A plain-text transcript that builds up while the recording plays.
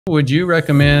Would you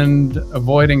recommend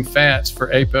avoiding fats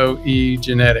for ApoE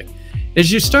genetic?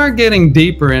 As you start getting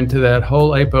deeper into that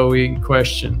whole ApoE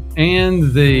question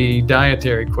and the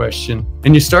dietary question,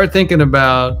 and you start thinking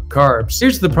about carbs,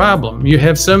 here's the problem. You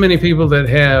have so many people that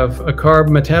have a carb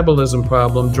metabolism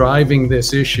problem driving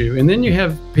this issue. And then you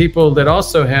have people that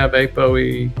also have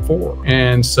ApoE4.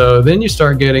 And so then you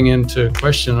start getting into a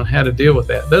question on how to deal with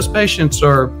that. Those patients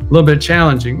are a little bit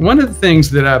challenging. One of the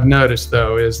things that I've noticed,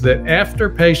 though, is that after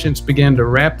patients begin to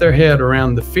wrap their head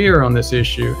around the fear on this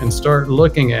issue and start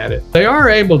looking at it, they are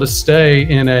able to stay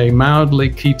in a mildly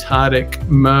ketotic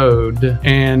mode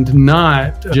and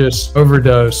not just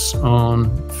overdose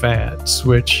on fats,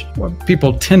 which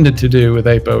people tended to do with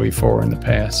ApoE4 in the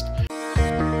past.